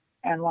business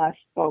and less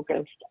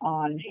focused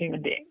on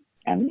human beings.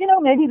 And,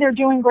 maybe they're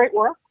doing great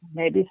work.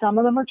 Maybe some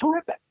of them are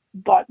terrific.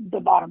 But the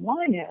bottom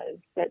line is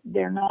that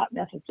they're not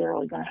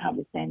necessarily going to have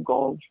the same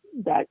goals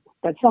that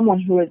someone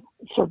who has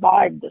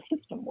survived the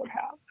system would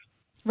have.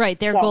 Right.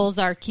 Their goals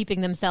are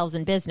keeping themselves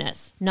in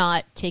business,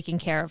 not taking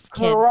care of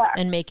kids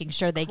and making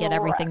sure they get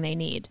everything they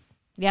need.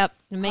 Yep.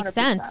 It makes 100%.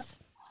 Sense.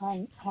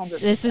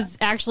 100%. This has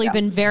actually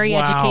been very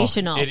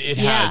educational. It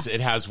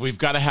has. We've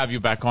got to have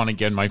you back on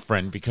again, my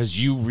friend, because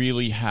you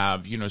really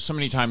have, so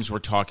many times we're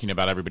talking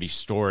about everybody's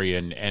story.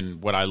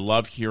 And what I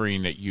love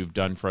hearing that you've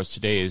done for us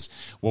today is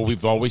what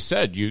we've always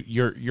said.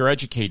 You're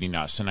educating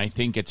us. And I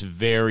think it's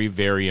very,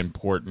 very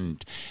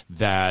important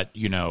that,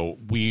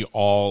 we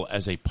all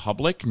as a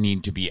public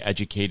need to be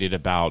educated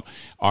about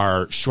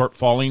our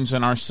shortfallings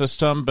in our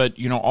system, but,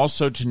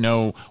 also to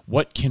know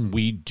what can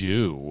we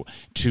do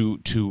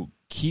to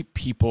keep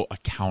people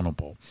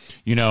accountable.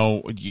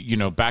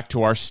 Back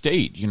to our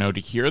state, to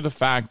hear the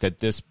fact that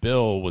this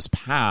bill was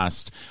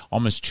passed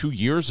almost 2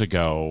 years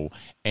ago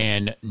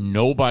and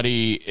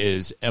nobody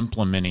is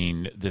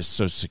implementing this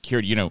Social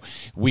Security.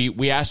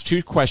 We asked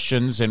 2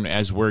 questions, and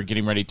as we're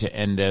getting ready to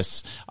end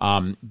this,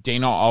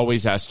 Dana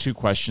always asks 2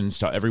 questions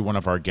to every one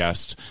of our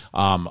guests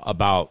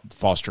about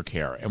foster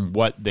care and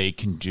what they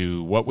can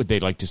do, what would they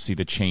like to see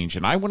the change.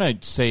 And I want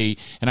to say,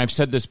 and I've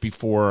said this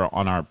before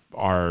on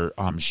our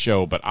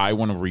show, but I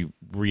want to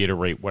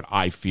reiterate what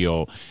I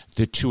feel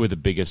the 2 of the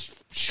biggest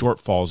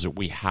shortfalls that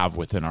we have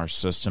within our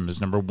system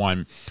is, number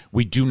one,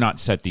 we do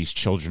not set these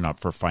children up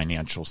for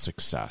financial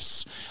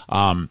success.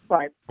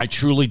 Right. I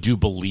truly do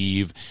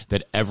believe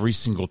that every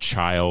single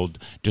child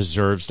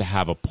deserves to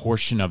have a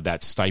portion of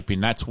that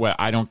stipend. That's where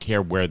I don't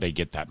care where they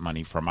get that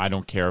money from. I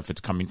don't care if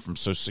it's coming from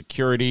Social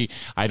Security.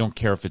 I don't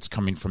care if it's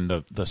coming from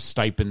the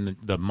stipend,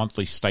 the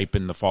monthly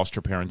stipend the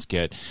foster parents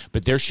get.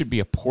 But there should be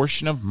a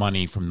portion of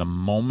money from the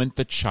moment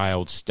the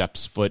child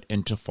steps foot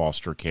into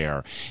foster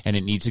care, and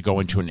it needs to go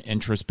into an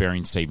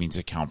interest-bearing savings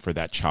account for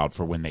that child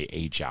for when they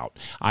age out.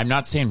 I'm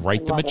not saying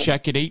write them a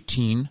check at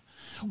 18.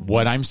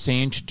 What I'm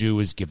saying to do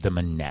is give them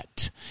a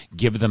net.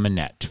 Give them a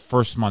net.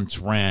 First month's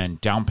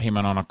rent, down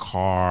payment on a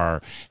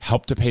car,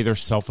 help to pay their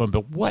cell phone.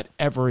 But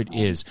whatever it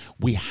is,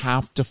 we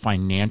have to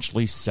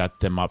financially set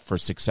them up for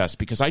success,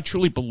 because I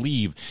truly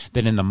believe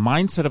that in the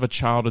mindset of a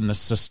child in the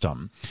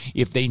system,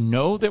 if they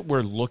know that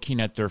we're looking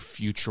at their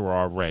future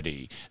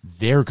already,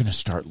 they're going to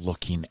start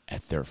looking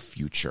at their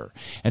future.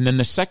 And then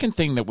the second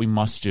thing that we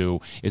must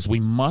do is we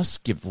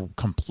must give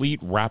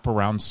complete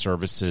wraparound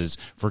services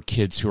for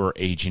kids who are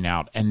aging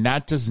out. And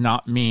that does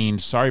not mean,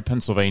 sorry,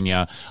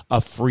 Pennsylvania,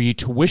 a free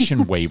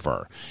tuition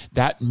waiver.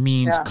 That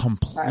means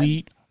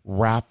complete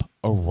wrap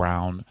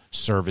around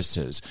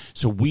services.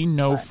 So we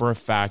know for a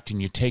fact,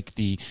 and you take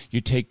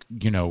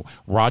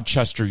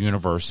Rochester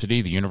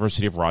University, the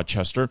University of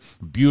Rochester,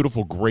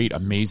 beautiful, great,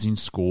 amazing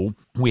school.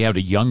 We had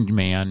a young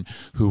man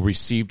who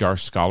received our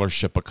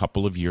scholarship a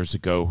couple of years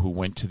ago who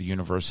went to the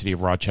University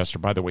of Rochester.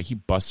 By the way, he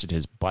busted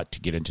his butt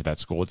to get into that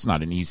school. It's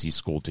not an easy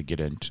school to get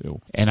into.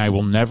 And I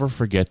will never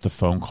forget the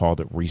phone call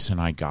that Reese and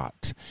I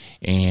got.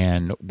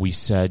 And we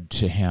said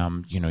to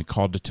him, he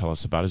called to tell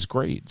us about his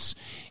grades.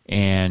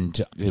 And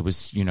it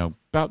was,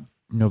 about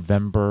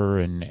November,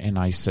 and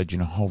I said,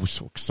 oh, we're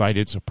so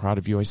excited, so proud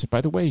of you. I said,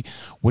 by the way,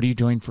 what are you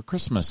doing for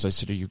Christmas? I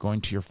said, are you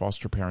going to your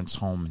foster parents'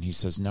 home? And he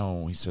says,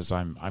 no. He says,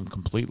 I'm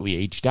completely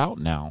aged out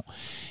now.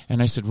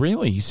 And I said,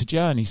 really? He said,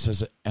 yeah. And he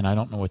says, and I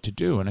don't know what to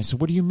do. And I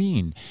said, what do you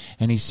mean?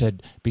 And he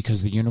said,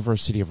 because the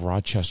University of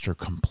Rochester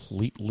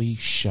completely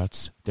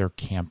shuts their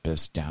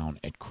campus down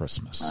at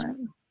Christmas.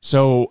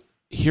 So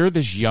here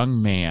this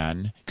young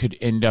man could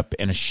end up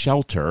in a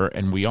shelter,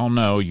 and we all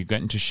know you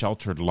get into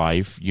sheltered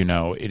life,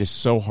 it is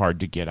so hard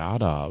to get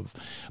out of.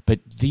 But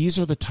these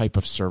are the type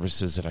of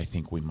services that I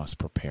think we must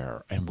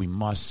prepare, and we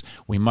must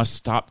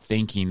stop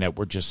thinking that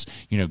we're just,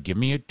 give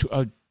me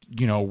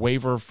a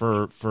waiver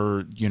for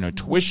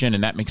tuition,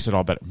 and that makes it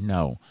all better.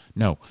 No,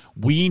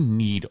 we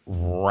need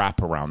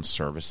wraparound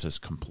services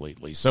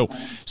completely. So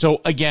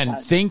again,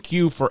 thank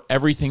you for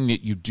everything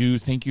that you do.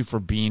 Thank you for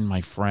being my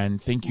friend.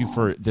 Thank you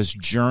for this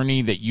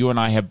journey that you and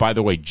I have, by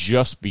the way,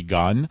 just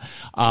begun.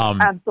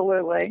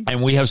 Absolutely.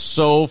 And we have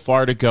so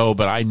far to go,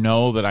 but I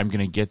know that I'm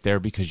going to get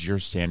there because you're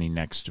standing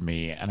next to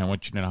me, and I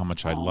want you to know how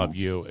much I love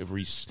you.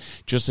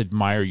 Just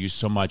admire you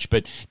so much.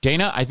 But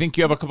Dana, I think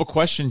you have a couple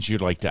questions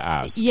you'd like to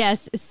ask.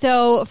 Yes.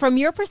 So from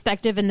your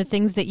perspective and the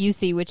things that you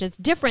see, which is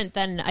different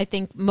than I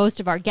think most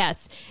of our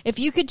guests, if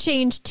you could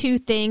change 2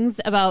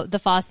 things about the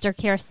foster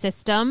care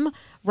system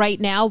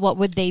right now, what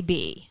would they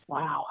be?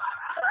 Wow.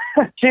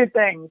 Two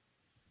things.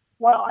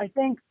 Well, I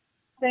think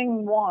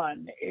thing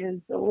one is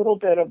a little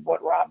bit of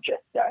what Rob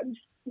just said.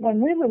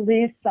 When we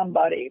release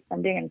somebody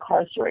from being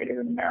incarcerated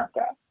in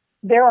America,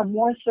 there are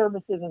more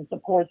services and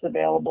supports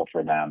available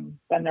for them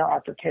than there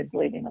are for kids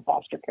leaving the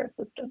foster care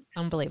system.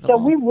 Unbelievable. So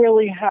we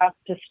really have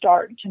to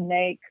start to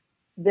make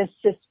this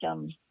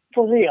system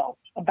for real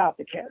about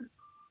the kids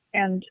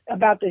and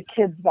about the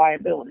kids'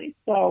 viability.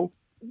 So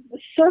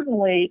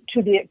certainly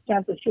to the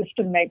extent the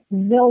system makes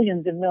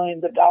millions and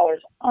millions of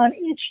dollars on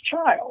each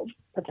child,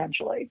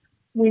 potentially,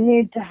 we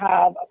need to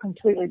have a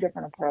completely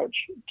different approach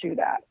to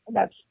that.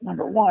 That's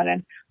number one.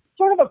 And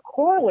sort of a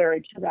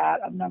corollary to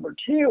that of number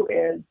two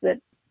is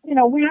that,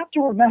 we have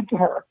to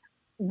remember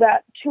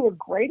that to a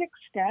great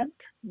extent,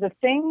 the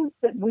things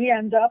that we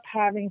end up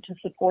having to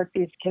support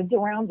these kids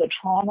around, the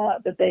trauma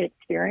that they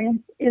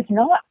experience, is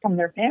not from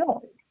their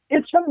families.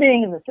 It's from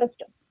being in the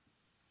system.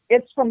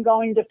 It's from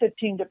going to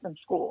 15 different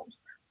schools.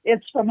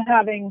 It's from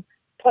having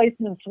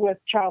placements with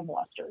child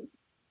molesters.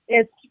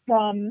 It's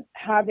from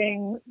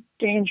having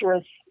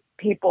dangerous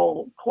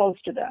people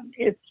close to them.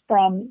 It's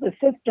from the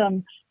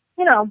system.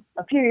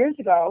 A few years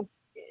ago,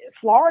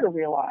 Florida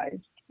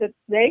realized that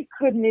they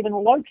couldn't even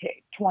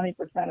locate 20%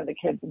 of the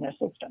kids in their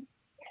system.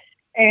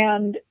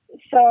 And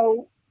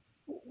so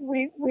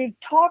we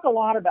talk a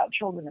lot about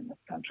children in this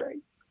country,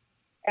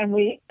 and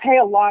we pay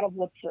a lot of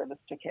lip service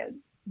to kids.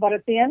 But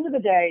at the end of the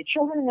day,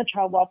 children in the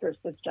child welfare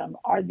system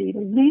are the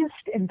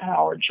least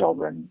empowered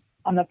children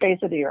on the face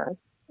of the earth.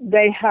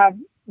 They have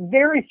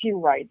very few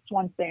rights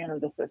once they enter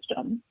the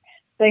system.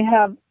 They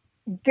have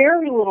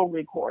very little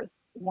recourse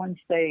once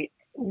they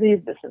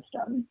leave the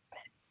system.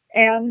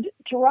 And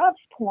to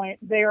Rob's point,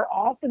 they are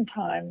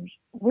oftentimes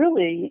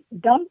really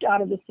dumped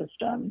out of the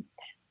system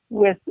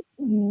with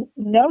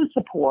no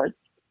support,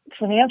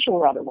 financial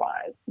or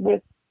otherwise,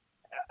 with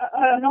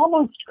an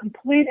almost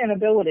complete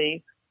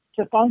inability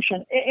to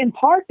function, in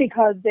part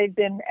because they've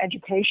been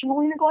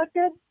educationally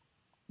neglected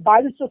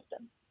by the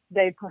system.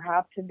 They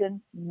perhaps have been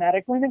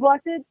medically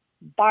neglected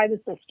by the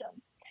system.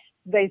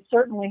 They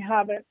certainly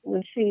haven't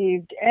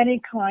received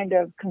any kind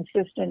of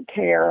consistent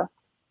care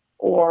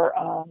or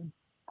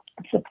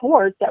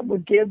support that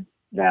would give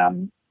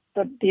them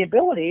the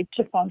ability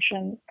to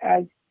function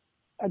as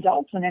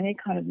adults in any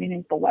kind of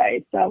meaningful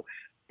way. So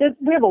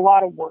we have a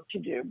lot of work to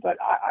do, but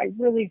I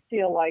really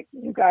feel like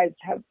you guys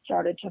have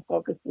started to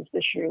focus this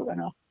issue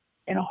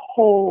in a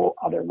whole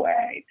other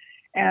way.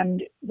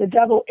 And the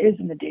devil is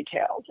in the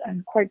details.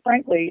 And quite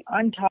frankly,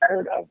 I'm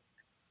tired of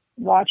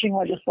watching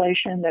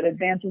legislation that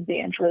advances the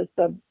interests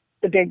of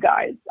the big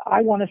guys.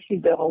 I want to see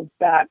bills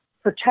that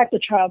protect the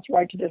child's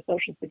right to their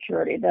Social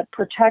Security, that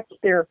protect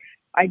their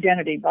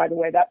identity. By the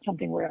way, that's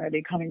something we're going to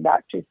be coming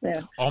back to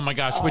soon. Oh my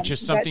gosh, which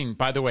is something,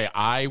 by the way,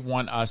 I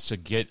want us to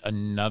get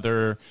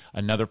another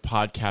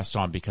podcast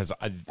on, because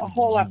a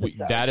whole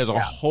episode. That is a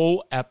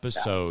whole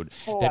episode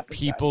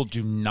people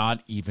do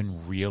not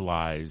even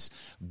realize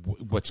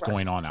what's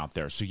going on out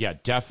there. So yeah,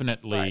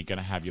 definitely going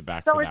to have you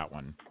back for that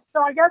one.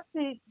 So I guess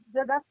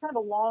that's kind of a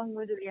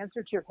long-winded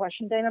answer to your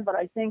question, Dana, but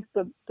I think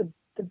the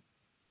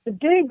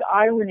big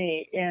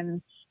irony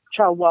in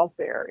child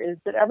welfare is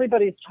that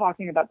everybody's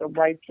talking about the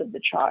rights of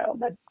the child.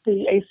 That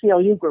the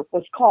ACLU group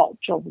was called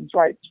Children's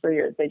Rights for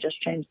years. They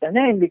just changed their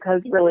name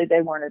because really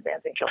they weren't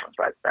advancing children's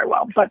rights very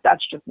well. But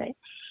that's just me.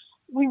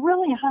 We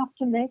really have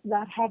to make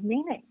that have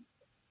meaning.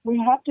 We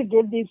have to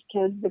give these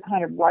kids the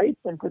kind of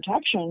rights and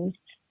protections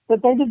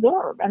that they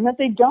deserve and that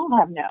they don't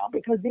have now,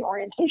 because the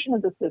orientation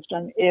of the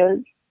system is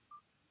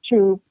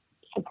to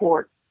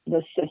support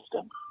the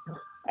system.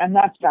 And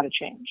that's got to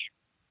change.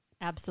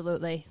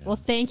 Absolutely. Well,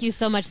 thank you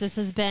so much. This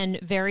has been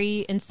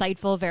very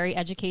insightful, very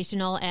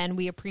educational, and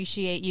we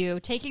appreciate you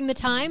taking the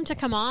time to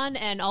come on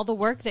and all the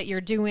work that you're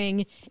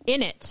doing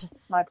in it.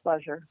 My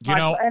pleasure.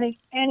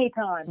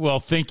 Anytime. Well,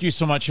 thank you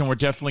so much, and we're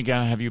definitely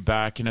going to have you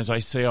back. And as I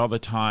say all the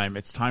time,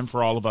 it's time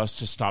for all of us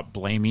to stop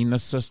blaming the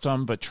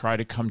system, but try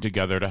to come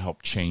together to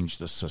help change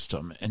the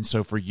system. And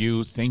so for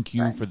you, thank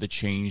you for the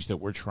change that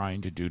we're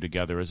trying to do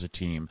together as a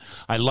team.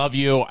 I love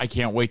you. I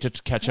can't wait to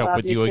catch up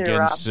with you again,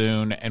 Rob,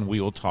 soon, and we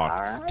will talk.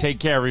 All right.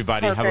 Take care,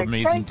 everybody. Perfect. Have an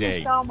amazing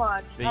day. Thank you so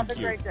much. Have a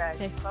great day.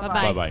 Okay.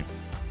 Bye-bye. Bye-bye.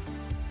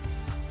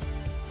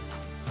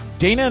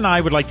 Dana and I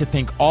would like to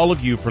thank all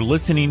of you for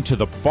listening to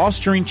the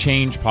Fostering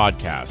Change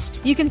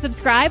podcast. You can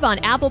subscribe on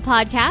Apple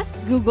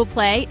Podcasts, Google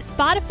Play,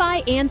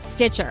 Spotify, and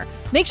Stitcher.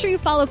 Make sure you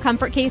follow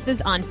Comfort Cases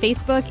on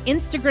Facebook,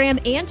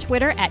 Instagram, and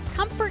Twitter at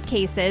Comfort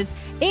Cases,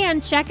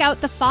 and check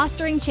out the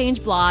Fostering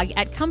Change blog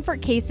at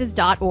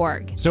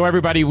comfortcases.org. So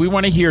everybody, we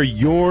want to hear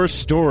your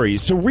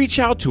stories. So reach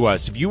out to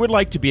us if you would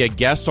like to be a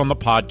guest on the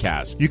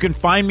podcast. You can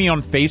find me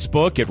on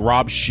Facebook at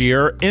Rob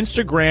Scheer,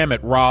 Instagram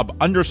at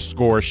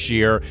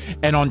Rob_Scheer,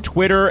 and on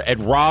Twitter at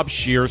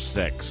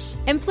RobScheer6.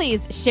 And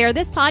please share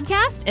this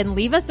podcast and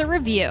leave us a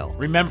review.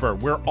 Remember,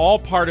 we're all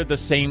part of the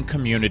same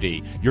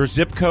community. Your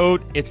zip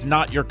code, it's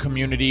not your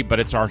community, but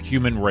it's our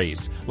human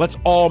race. Let's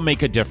all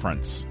make a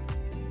difference.